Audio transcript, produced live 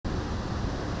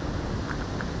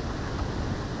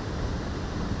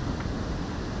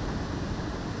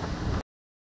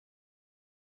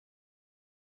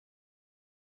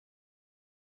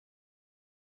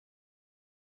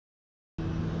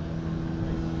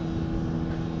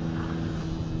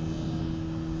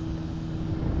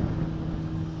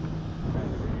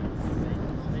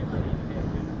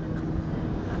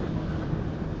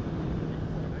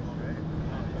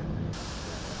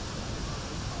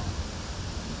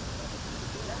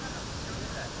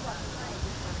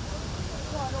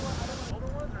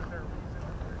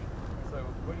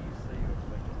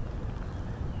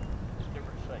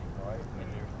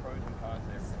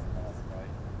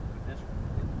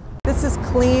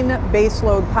clean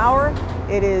baseload power.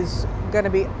 It is going to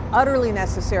be utterly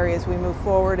necessary as we move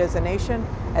forward as a nation,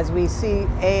 as we see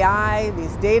AI,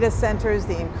 these data centers,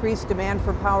 the increased demand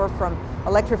for power from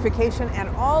electrification, and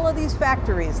all of these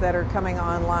factories that are coming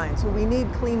online. So we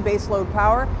need clean baseload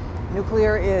power.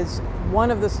 Nuclear is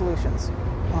one of the solutions.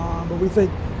 But we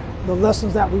think the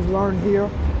lessons that we've learned here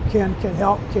can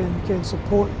help, can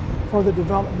support further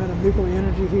development of nuclear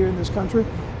energy here in this country,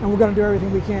 and we're going to do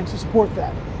everything we can to support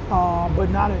that, but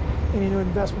not any new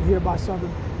investment here by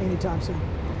Southern anytime soon.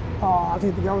 I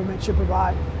think the government should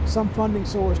provide some funding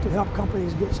source to help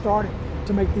companies get started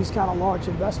to make these kind of large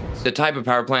investments. The type of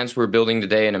power plants we're building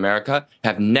today in America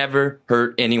have never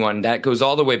hurt anyone. That goes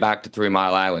all the way back to 3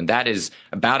 Mile Island. That is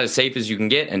about as safe as you can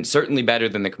get, and certainly better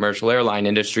than the commercial airline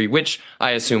industry, which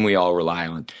I assume we all rely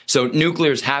on. So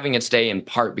nuclear is having its day in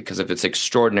part because of its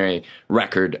extraordinary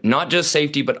record, not just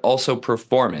safety, but also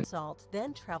performance. Salt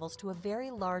then travels to a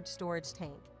very large storage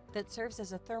tank that serves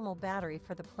as a thermal battery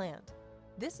for the plant.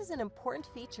 This is an important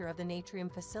feature of the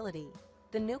Natrium facility.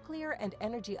 The nuclear and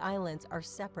energy islands are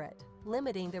separate,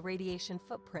 limiting the radiation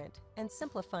footprint and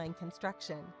simplifying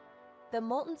construction. The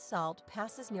molten salt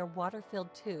passes near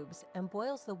water-filled tubes and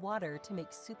boils the water to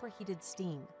make superheated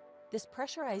steam. This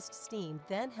pressurized steam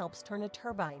then helps turn a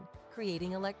turbine,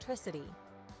 creating electricity.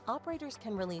 Operators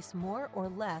can release more or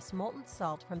less molten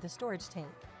salt from the storage tank,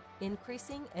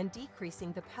 increasing and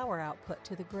decreasing the power output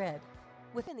to the grid.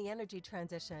 Within the energy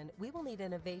transition, we will need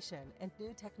innovation and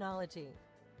new technology.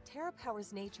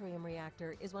 TerraPower's Natrium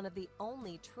reactor is one of the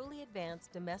only truly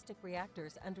advanced domestic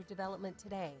reactors under development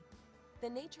today. The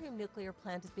Natrium nuclear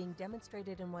plant is being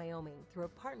demonstrated in Wyoming through a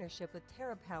partnership with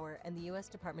TerraPower and the U.S.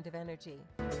 Department of Energy.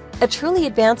 A truly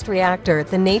advanced reactor,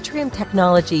 the Natrium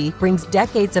technology brings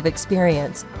decades of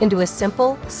experience into a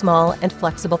simple, small, and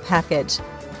flexible package.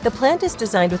 The plant is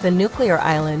designed with a nuclear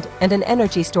island and an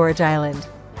energy storage island.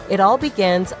 It all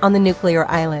begins on the nuclear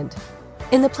island.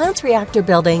 In the plant's reactor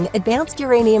building, advanced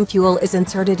uranium fuel is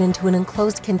inserted into an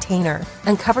enclosed container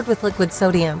and covered with liquid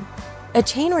sodium. A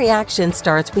chain reaction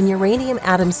starts when uranium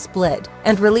atoms split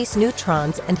and release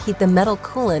neutrons and heat the metal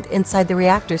coolant inside the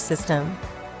reactor system.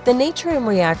 The Natrium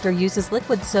reactor uses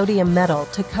liquid sodium metal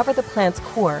to cover the plant's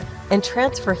core and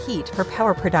transfer heat for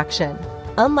power production,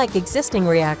 unlike existing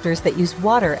reactors that use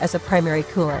water as a primary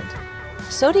coolant.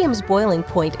 Sodium's boiling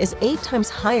point is 8 times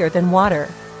higher than water,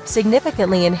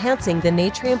 significantly enhancing the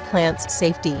Natrium plant's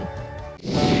safety.